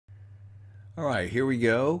All right, here we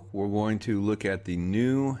go. We're going to look at the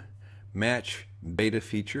new match beta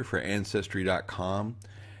feature for Ancestry.com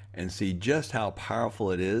and see just how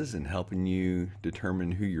powerful it is in helping you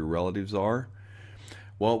determine who your relatives are.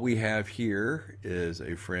 What we have here is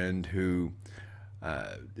a friend who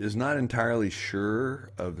is not entirely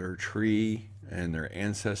sure of their tree and their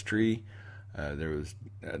ancestry. There was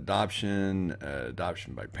adoption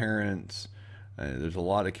by parents. There's a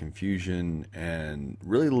lot of confusion and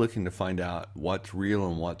really looking to find out what's real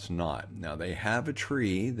and what's not. Now, they have a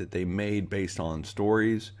tree that they made based on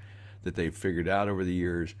stories that they've figured out over the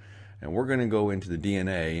years, and we're going to go into the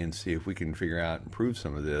DNA and see if we can figure out and prove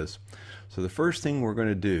some of this. So the first thing we're going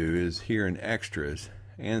to do is here in Extras,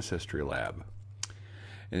 Ancestry Lab.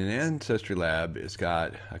 In an Ancestry Lab, it's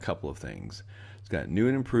got a couple of things. It's got new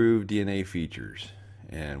and improved DNA features,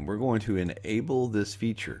 and we're going to enable this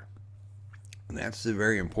feature. And that's a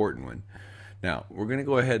very important one. Now, we're going to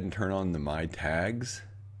go ahead and turn on the My Tags,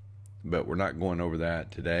 but we're not going over that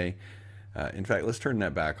today. In fact, let's turn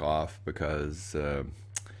that back off because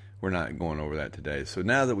we're not going over that today. So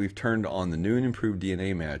now that we've turned on the new and improved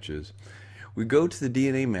DNA matches, we go to the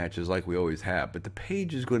DNA matches like we always have, but the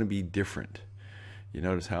page is going to be different. You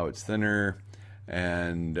notice how it's thinner,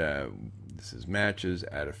 and this is matches,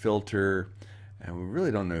 add a filter, and we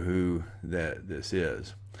really don't know who this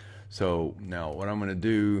is. So now what I'm going to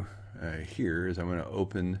do here is I'm going to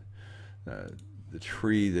open the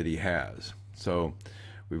tree that he has. So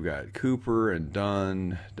we've got Cooper and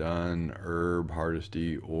Dunn, Herb,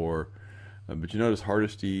 Hardesty, Orr. But you notice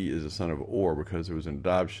Hardesty is a son of Orr because there was an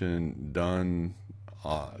adoption. Dunn,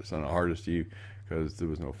 son of Hardesty, because there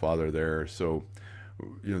was no father there. So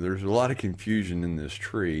you know, there's a lot of confusion in this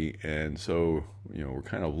tree, and so you know, we're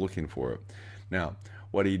kind of looking for it. Now,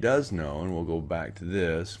 what he does know, and we'll go back to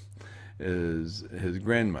this, is his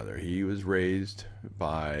grandmother. He was raised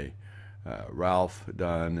by Ralph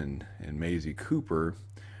Dunn and Maisie Cooper,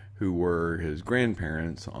 who were his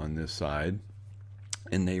grandparents on this side,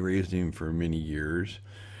 and they raised him for many years.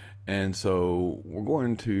 And so we're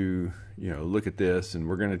going to, you know, look at this, and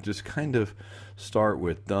we're going to just kind of start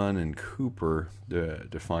with Dunn and Cooper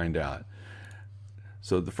to find out.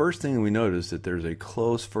 So the first thing we notice that there's a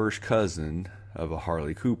close first cousin of a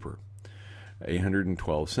Harley Cooper,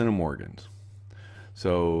 812 centimorgans.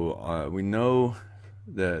 So we know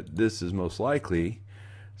that this is most likely,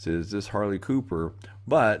 says this Harley Cooper,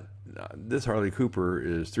 but this Harley Cooper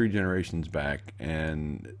is 3 generations back,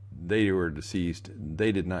 and they were deceased.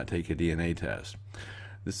 They did not take a DNA test.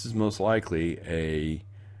 This is most likely a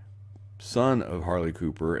son of Harley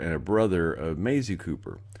Cooper and a brother of Maisie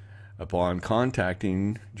Cooper. Upon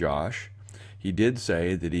contacting Josh, he did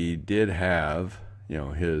say that he did have, you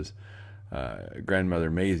know, his grandmother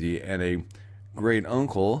Maisie and a great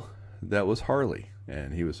uncle that was Harley,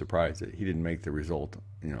 and he was surprised that he didn't make the result,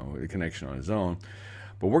 you know, the connection on his own.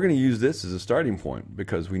 But we're going to use this as a starting point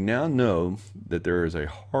because we now know that there is a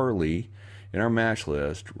Harley in our match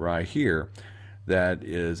list right here that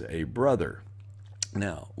is a brother.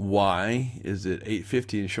 Now, why is it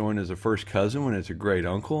 850 and showing as a first cousin when it's a great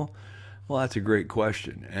uncle? Well, that's a great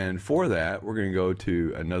question, and for that we're going to go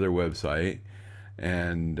to another website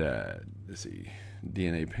and let's see,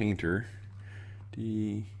 DNA Painter,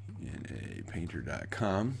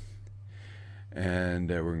 DNApainter.com, and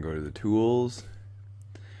we're going to go to the tools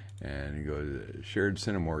and you go to the shared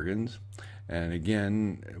centimorgans, and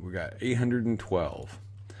again we got 812.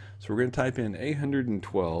 So we're going to type in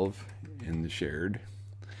 812 in the shared,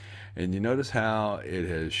 and you notice how it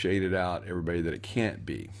has shaded out everybody that it can't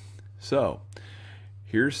be. So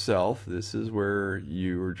here's self. This is where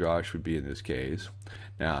you or Josh would be in this case.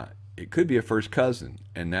 Now, it could be a first cousin,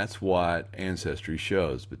 and that's what Ancestry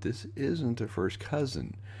shows, but this isn't a first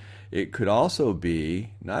cousin. It could also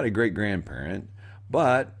be not a great-grandparent,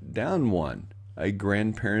 but down one, a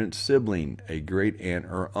grandparent sibling, a great aunt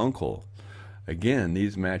or uncle. Again,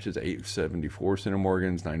 these matches 874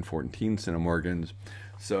 centimorgans, 914 centimorgans.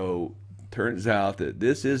 So turns out that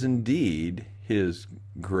this is indeed his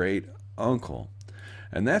great uncle.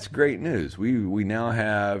 And that's great news. We now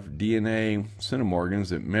have DNA centimorgans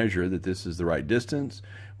that measure that this is the right distance.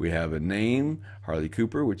 We have a name, Harley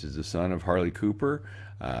Cooper, which is the son of Harley Cooper.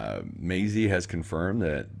 Maisie has confirmed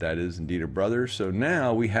that that is indeed a brother. So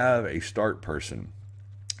now we have a start person.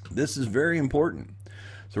 This is very important.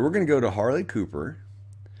 So we're going to go to Harley Cooper.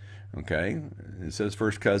 Okay, it says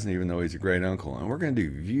first cousin even though he's a great uncle. And we're going to do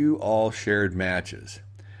view all shared matches.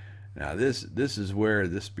 Now this is where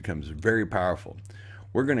this becomes very powerful.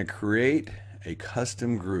 We're going to create a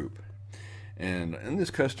custom group, and in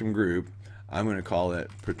this custom group I'm going to call it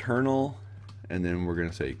paternal, and then we're going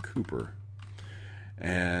to say Cooper,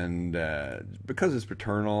 And because it's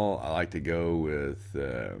paternal, I like to go with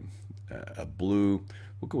a blue.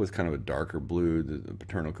 We'll go with kind of a darker blue, the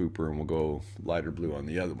paternal Cooper, and we'll go lighter blue on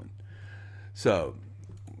the other one. So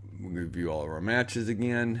we'll review all of our matches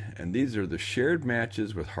again, and these are the shared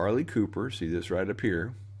matches with Harley Cooper. See this right up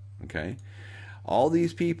here, okay? All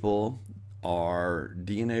these people are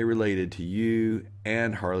DNA related to you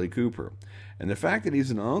and Harley Cooper. And the fact that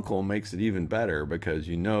he's an uncle makes it even better, because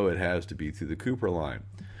you know it has to be through the Cooper line.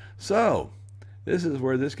 So this is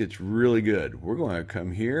where this gets really good. We're going to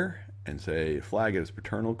come here and say flag it as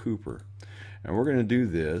paternal Cooper. And we're going to do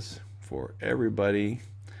this for everybody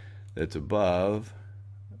that's above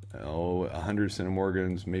 100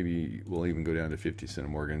 centimorgans. Maybe we'll even go down to 50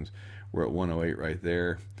 centimorgans. We're at 108 right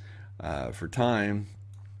there. For time,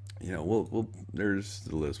 you know, there's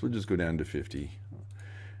the list. We'll just go down to 50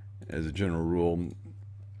 as a general rule. And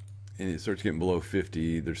it starts getting below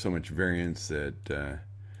 50. There's so much variance that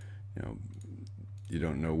you know, you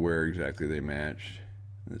don't know where exactly they match.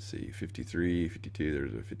 Let's see, 53, 52.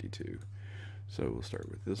 There's a 52. So we'll start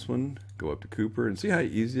with this one, go up to Cooper, and see how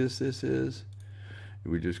easy this is.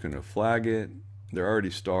 We're just going to flag it. They're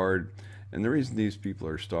already starred, and the reason these people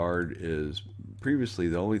are starred is previously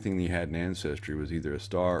the only thing you had in Ancestry was either a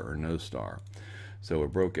star or no star. So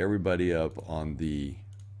it broke everybody up on the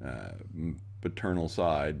paternal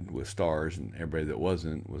side with stars, and everybody that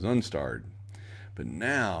wasn't was unstarred. But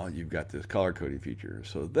now you've got this color coding feature.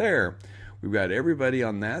 So there, we've got everybody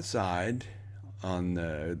on that side, on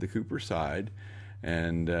the Cooper side,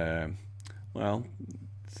 and well,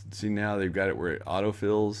 see, now they've got it where it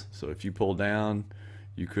autofills. So if you pull down,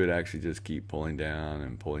 you could actually just keep pulling down,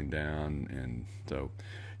 and so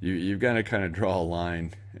you've got to kind of draw a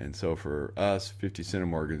line. And so for us, 50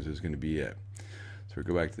 centimorgans is going to be it. So we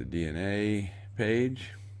go back to the DNA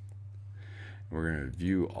page. We're going to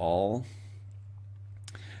view all.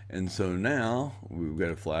 And so now we've got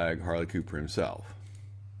to flag Harley Cooper himself.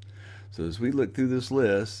 So as we look through this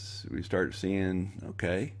list, we start seeing,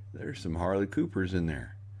 okay, there's some Harley Coopers in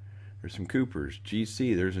there. There's some Coopers.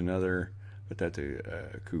 GC, there's another, but that's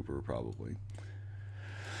a Cooper probably.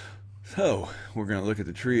 So we're going to look at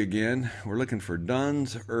the tree again. We're looking for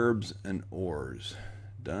duns, herbs, and ores.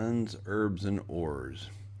 Duns, herbs, and ores.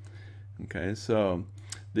 Okay, so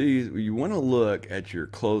these, you want to look at your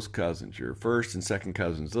close cousins, your first and second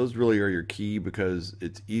cousins. Those really are your key, because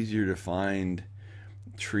it's easier to find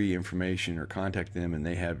tree information or contact them, and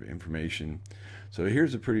they have information. So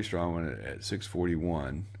here's a pretty strong one at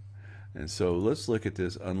 641. And so let's look at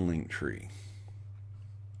this unlinked tree.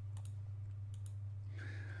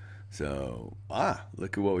 So,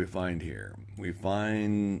 look at what we find here. We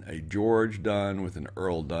find a George Dunn with an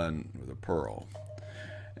Earl Dunn with a pearl.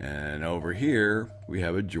 And over here, we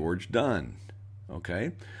have a George Dunn.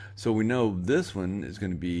 Okay, so we know this one is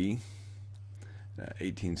going to be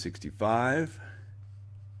 1865.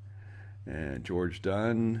 And George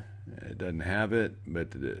Dunn, it doesn't have it,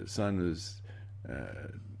 but the son was,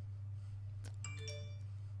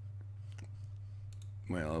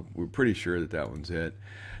 well, we're pretty sure that that one's it.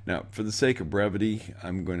 Now, for the sake of brevity,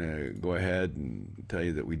 I'm going to go ahead and tell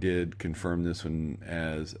you that we did confirm this one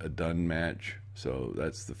as a Dunn match. So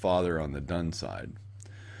that's the father on the Dunn side.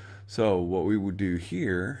 So what we would do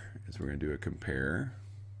here is we're going to do a compare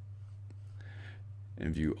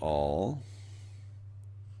and view all.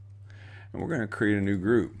 And we're going to create a new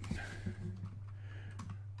group.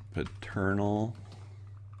 Paternal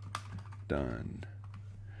Dunn.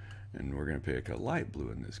 And we're going to pick a light blue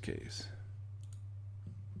in this case.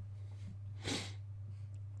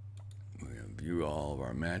 We're going to view all of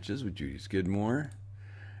our matches with Judy Skidmore.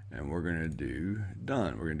 And we're going to do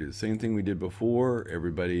Dunn. We're going to do the same thing we did before.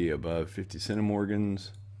 Everybody above 50 centimorgans.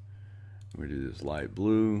 We're going to do this light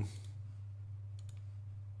blue.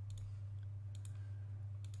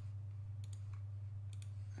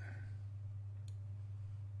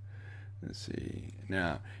 Let's see.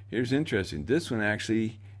 Now, here's interesting. This one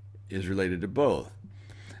actually is related to both.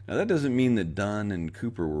 Now, that doesn't mean that Dunn and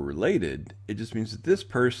Cooper were related. It just means that this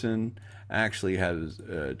person actually has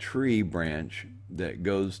a tree branch that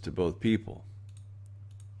goes to both people.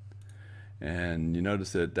 And you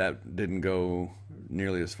notice that that didn't go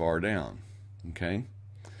nearly as far down. Okay?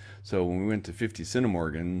 So when we went to 50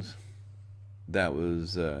 centimorgans, that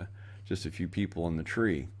was just a few people in the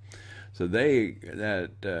tree. So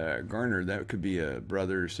Garner, that could be a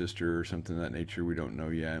brother or sister or something of that nature. We don't know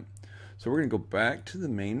yet. So we're going to go back to the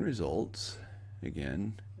main results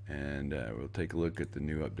again, and we'll take a look at the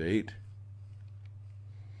new update.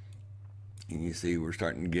 And you see we're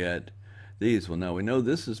starting to get these. Well, now we know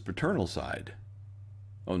this is paternal side.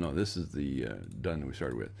 Oh no, this is the done that we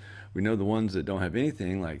started with. We know the ones that don't have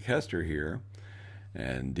anything, like Hester here,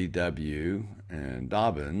 and DW and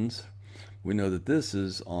Dobbins. We know that this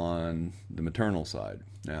is on the maternal side.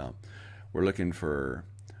 Now, we're looking for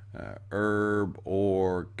Herb,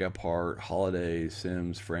 Orr, Gephardt, Holiday,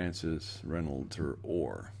 Sims, Francis, Reynolds, or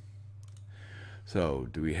Orr. So,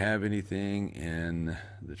 do we have anything in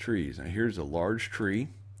the trees? Now, here's a large tree.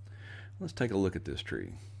 Let's take a look at this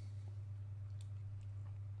tree.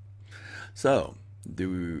 So,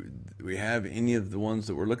 do we have any of the ones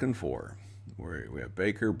that we're looking for? We have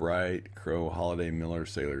Baker, Bright, Crow, Holiday, Miller,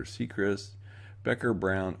 Sailor, Sechrist, Becker,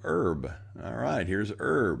 Brown, Herb. All right, here's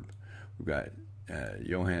Herb. We've got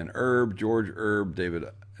Johann Herb, George Herb, David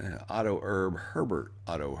Otto Herb, Herbert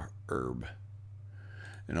Otto Herb.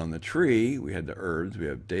 And on the tree, we had the herbs. We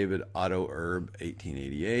have David Otto Herb,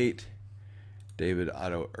 1888. David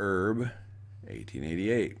Otto Herb,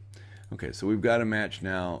 1888. Okay, so we've got a match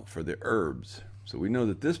now for the herbs. So we know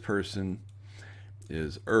that this person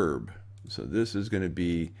is Herb. So this is going to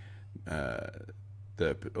be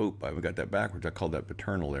oh, I got that backwards. I called that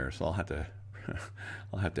paternal there, so I'll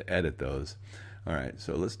have to edit those. All right,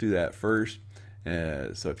 so let's do that first.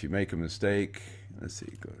 So if you make a mistake, let's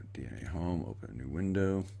see, go to DNA Home, open a new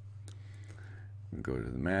window, go to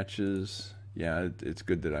the matches. Yeah, it's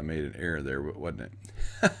good that I made an error there, wasn't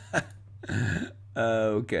it?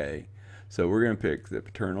 Okay, so we're going to pick the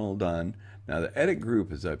paternal done. Now the edit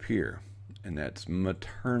group is up here, and that's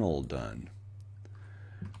maternal done.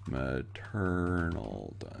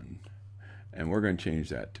 Maternal done. And we're going to change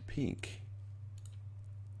that to pink.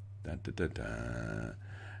 Da, da, da, da.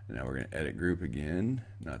 And now we're going to edit group again.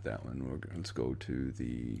 Not that one. Let's go to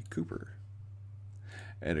the Cooper.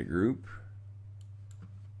 Edit group.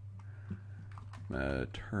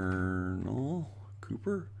 Maternal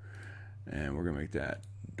Cooper. And we're going to make that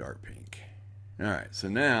dark pink. All right, so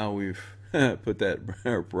now we've put that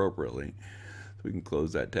appropriately. So we can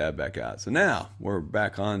close that tab back out. So now we're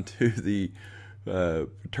back on to the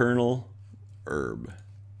paternal herb.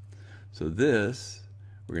 So this,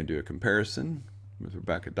 we're going to do a comparison with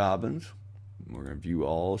Rebecca Dobbins. We're going to view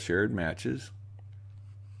all shared matches.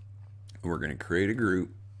 We're going to create a group,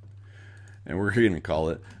 and we're going to call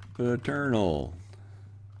it paternal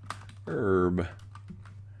herb.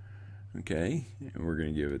 Okay, and we're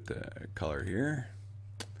going to give it the color here.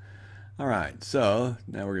 All right, so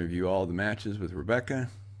now we're going to view all the matches with Rebecca.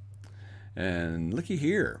 And looky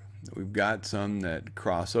here, we've got some that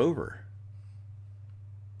cross over.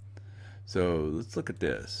 So let's look at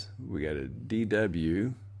this. We got a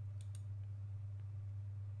DW.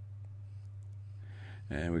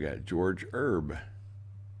 And we got George Herb.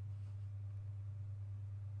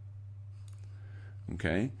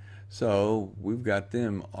 Okay, so we've got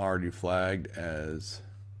them already flagged as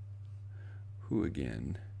who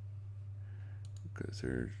again? Because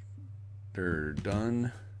they're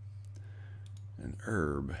done and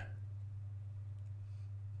herb.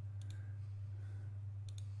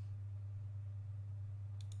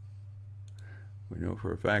 We know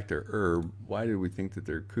for a fact they're herb. Why did we think that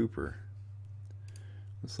they're Cooper?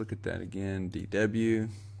 Let's look at that again. DW.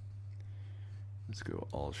 Let's go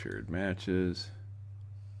all shared matches.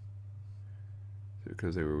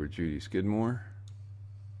 Because they were with Judy Skidmore.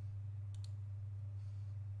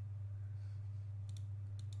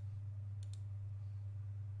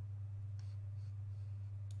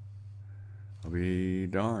 I'll be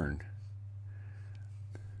darned.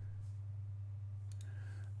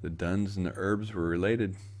 The Duns and the Herbs were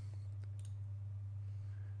related.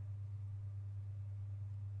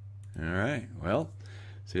 All right. Well,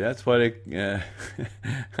 see, that's what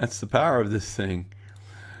that's the power of this thing.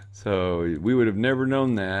 So we would have never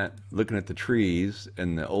known that looking at the trees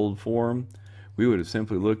in the old form. We would have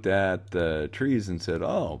simply looked at the trees and said,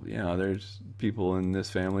 oh, you know, there's people in this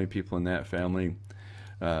family, people in that family,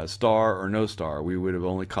 star or no star. We would have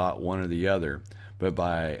only caught one or the other. But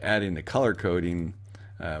by adding the color coding,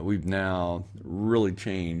 we've now really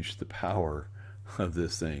changed the power of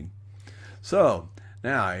this thing. So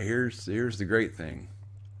now here's the great thing.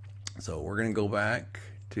 So we're going to go back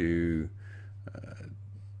to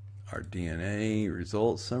our DNA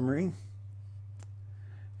results summary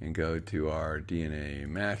and go to our DNA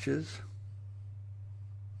matches.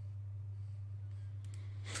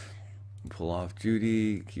 Pull off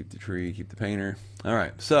Judy, keep the tree, keep the painter. All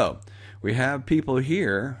right, so we have people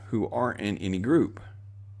here who aren't in any group.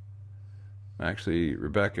 Actually,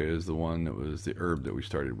 Rebecca is the one that was the herb that we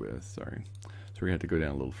started with. Sorry. So we have to go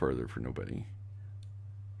down a little further for nobody.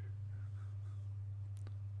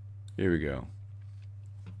 Here we go.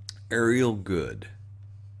 Ariel Good.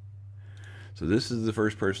 So this is the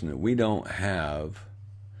first person that we don't have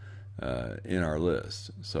in our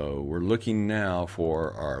list. So we're looking now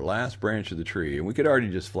for our last branch of the tree, and we could already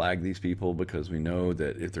just flag these people because we know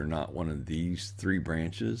that if they're not one of these 3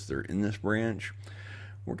 branches, they're in this branch.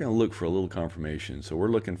 We're going to look for a little confirmation. So we're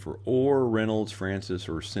looking for Orr, Reynolds, Francis,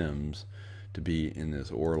 or Sims to be in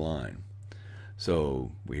this Orr line.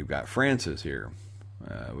 So we've got Francis here.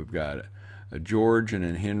 We've got a George and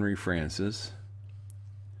a Henry Francis.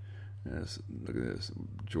 Yes, look at this,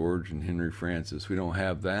 George and Henry Francis. We don't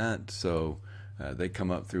have that, so they come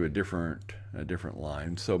up through a different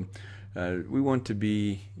line. So we want to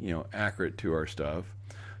be, accurate to our stuff.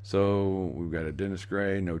 So we've got a Dennis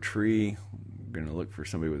Gray, no tree. We're going to look for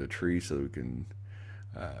somebody with a tree so that we can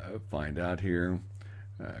find out here.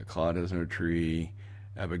 Claude has no tree.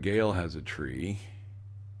 Abigail has a tree,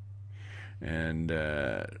 and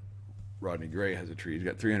Rodney Gray has a tree. He's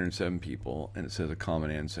got 307 people, and it says a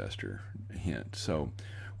common ancestor hint. So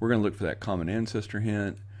we're going to look for that common ancestor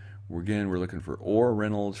hint. We're looking for Orr,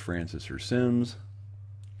 Reynolds, Francis, or Sims.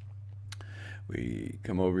 We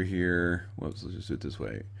come over here. Let's just do it this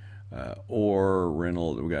way. Orr,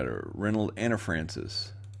 Reynolds. We got a Reynolds and a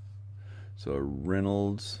Francis. So a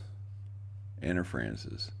Reynolds and a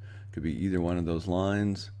Francis. Could be either one of those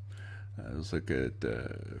lines. Let's look at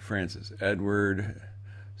Francis. Edward,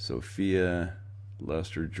 Sophia,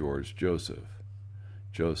 Lester, George, Joseph.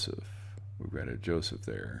 Joseph. We've got a Joseph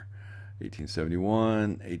there.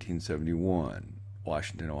 1871.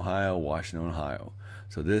 Washington, Ohio.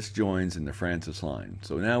 So this joins in the Francis line.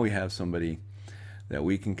 So now we have somebody that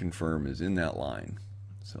we can confirm is in that line.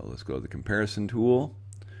 So let's go to the comparison tool,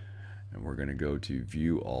 and we're going to go to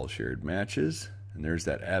view all shared matches. And there's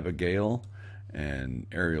that Abigail and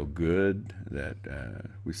Ariel Good that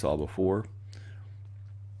we saw before.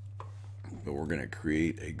 But we're going to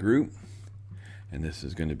create a group, and this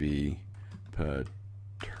is going to be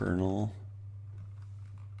paternal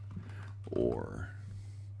Orr.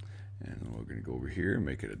 And we're going to go over here and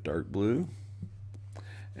make it a dark blue.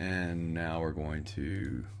 And now we're going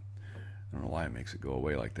to, I don't know why it makes it go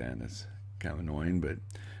away like that. That's kind of annoying, but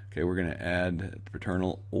okay, we're going to add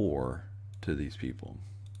paternal Orr to these people.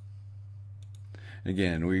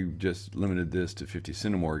 Again, we just limited this to 50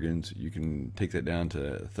 centimorgans. You can take that down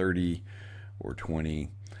to 30 or 20.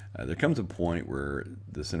 There comes a point where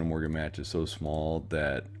the centimorgan match is so small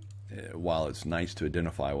that while it's nice to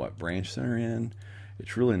identify what branch they're in,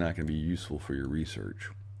 it's really not going to be useful for your research.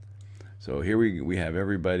 So here we have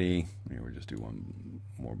everybody. We'll just do one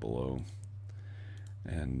more below.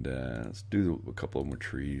 And let's do a couple of them with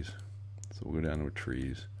trees. So we'll go down with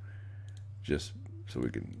trees, just so we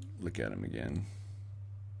can look at them again.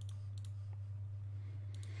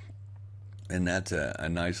 And that's a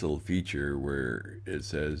nice little feature where it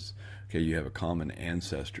says, okay, you have a common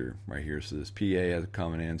ancestor right here. So this PA has a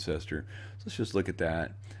common ancestor. So let's just look at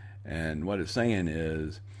that. And what it's saying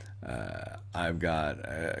is, I've got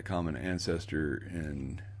a common ancestor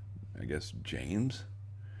in, I guess, James,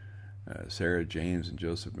 Sarah James and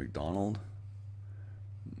Joseph McDonald.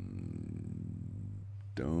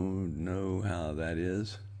 Don't know how that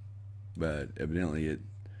is, but evidently it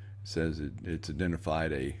says it's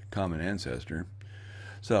identified a common ancestor.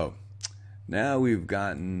 So now we've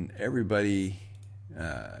gotten everybody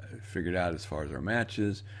figured out as far as our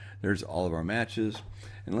matches. There's all of our matches.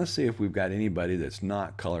 And let's see if we've got anybody that's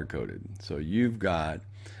not color coded. So you've got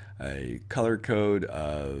a color code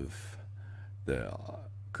of the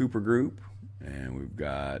Cooper group, and we've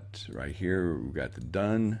got right here, we've got the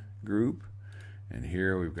Dunn group, and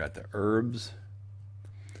here we've got the Herbs,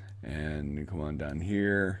 and you come on down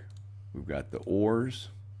here, we've got the Orrs.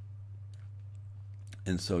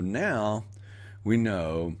 And so now we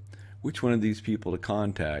know which one of these people to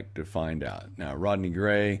contact to find out. Now Rodney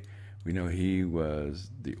Gray, we know he was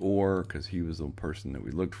the Orr because he was the person that we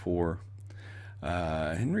looked for.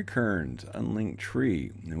 Henry Kearns, unlinked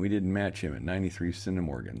tree, and we didn't match him at 93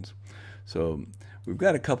 centimorgans. So we've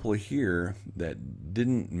got a couple here that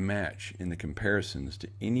didn't match in the comparisons to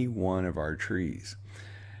any one of our trees.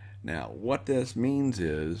 Now what this means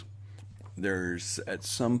is there's at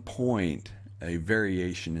some point a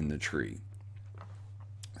variation in the tree.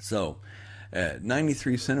 So at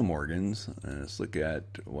 93 centimorgans, let's look at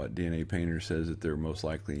what DNA Painter says that their most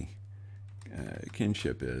likely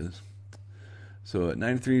kinship is. So at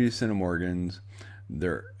 93 centimorgans,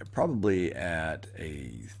 they're probably at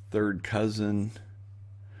a third cousin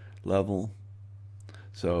level.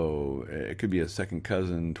 So it could be a second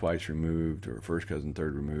cousin twice removed, or first cousin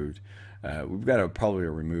third removed. We've got probably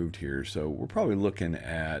a removed here, so we're probably looking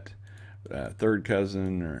at third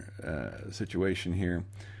cousin or situation here.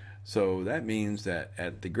 So that means that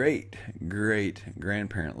at the great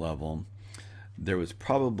grandparent level, there was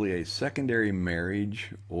probably a secondary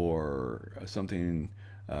marriage or something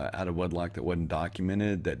out of wedlock that wasn't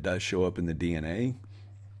documented that does show up in the DNA.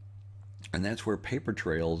 And that's where paper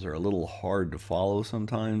trails are a little hard to follow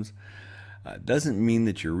sometimes. Doesn't mean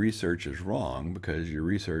that your research is wrong, because your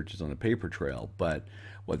research is on a paper trail, but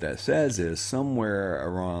what that says is somewhere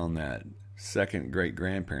around that second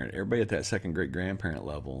great-grandparent, everybody at that second great-grandparent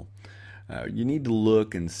level, you need to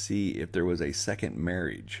look and see if there was a second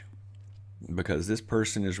marriage, because this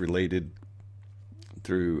person is related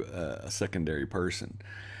through a secondary person,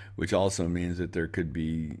 which also means that there could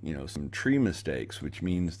be, you know, some tree mistakes, which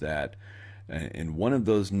means that in one of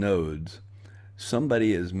those nodes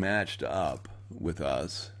somebody is matched up with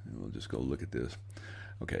us. We'll just go look at this.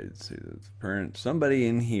 Okay, let's see, the parent, somebody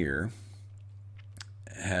in here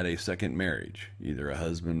had a second marriage, either a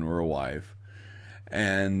husband or a wife,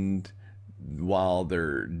 and while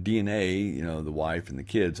their DNA, you know, the wife and the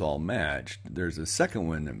kids all matched, there's a second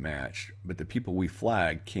one that matched, but the people we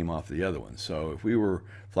flagged came off the other one. So if we were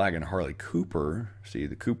flagging Harley Cooper, see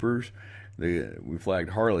the Coopers, we flagged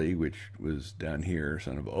Harley, which was down here,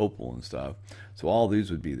 son of Opal and stuff. So all these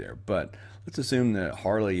would be there. But let's assume that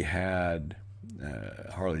Harley had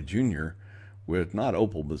Harley Jr. with not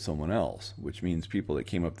Opal but someone else, which means people that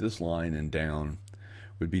came up this line and down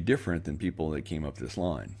would be different than people that came up this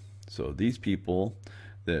line. So these people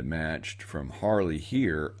that matched from Harley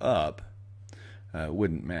here up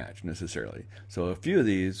wouldn't match necessarily. So a few of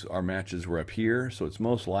these, our matches were up here, so it's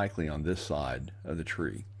most likely on this side of the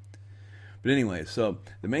tree. But anyway, so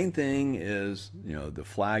the main thing is, you know, the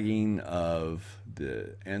flagging of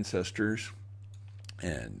the ancestors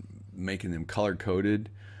and making them color-coded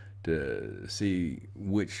to see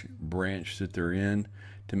which branch that they're in,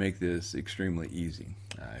 to make this extremely easy.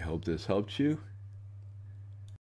 I hope this helped you.